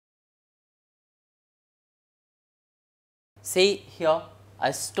See here,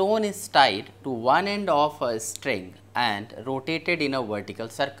 a stone is tied to one end of a string and rotated in a vertical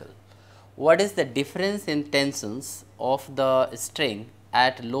circle. What is the difference in tensions of the string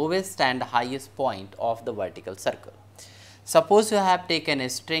at lowest and highest point of the vertical circle? Suppose you have taken a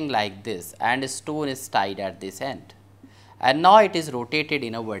string like this and a stone is tied at this end, and now it is rotated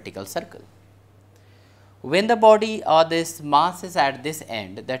in a vertical circle. When the body or this mass is at this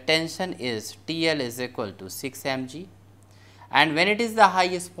end, the tension is TL is equal to 6 mg, and when it is the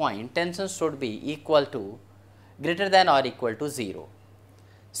highest point, tension should be equal to greater than or equal to 0.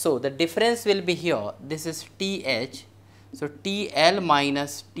 So, the difference will be here, this is TH. So, TL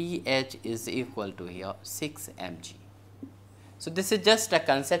minus TH is equal to here 6 mg. So, this is just a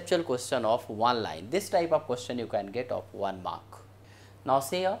conceptual question of one line. This type of question you can get of 1 mark. Now,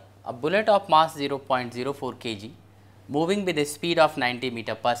 say here, a bullet of mass 0.04 kg moving with a speed of 90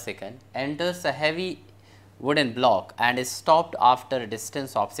 meter per second enters a heavy wooden block and is stopped after a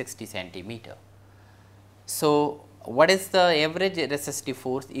distance of 60 centimeter. So, what is the average resistive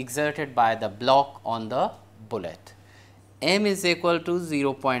force exerted by the block on the bullet? M is equal to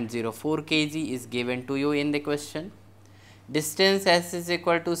 0.04 kg is given to you in the question. Distance S is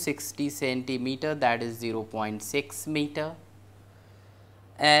equal to 60 centimeter, that is 0.6 meter,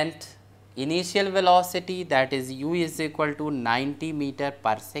 and initial velocity, that is u, is equal to 90 meter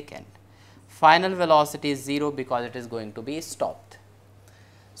per second. Final velocity is 0 because it is going to be stopped.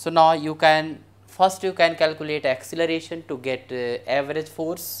 So, now you can first you can calculate acceleration to get average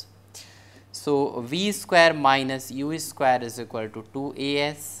force. So, v square minus u square is equal to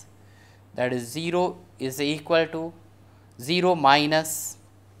 2as, that is 0 is equal to 0 minus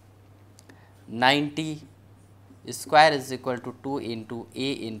 90 square is equal to 2 into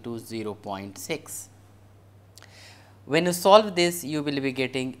a into 0.6. When you solve this, you will be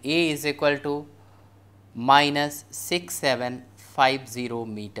getting a is equal to minus 6750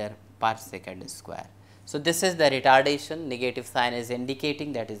 meter per second square. So, this is the retardation, negative sign is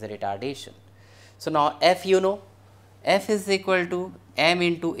indicating that is the retardation. So, now F you know, F is equal to m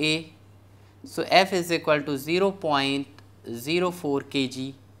into a. So, F is equal to 0.04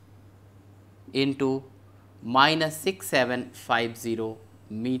 kg into minus 6750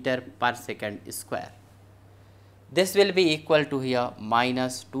 meter per second square. This will be equal to here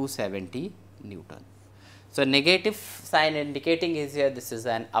minus 270 Newton. So, negative sign indicating is here, this is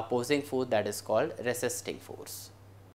an opposing force, that is called resisting force.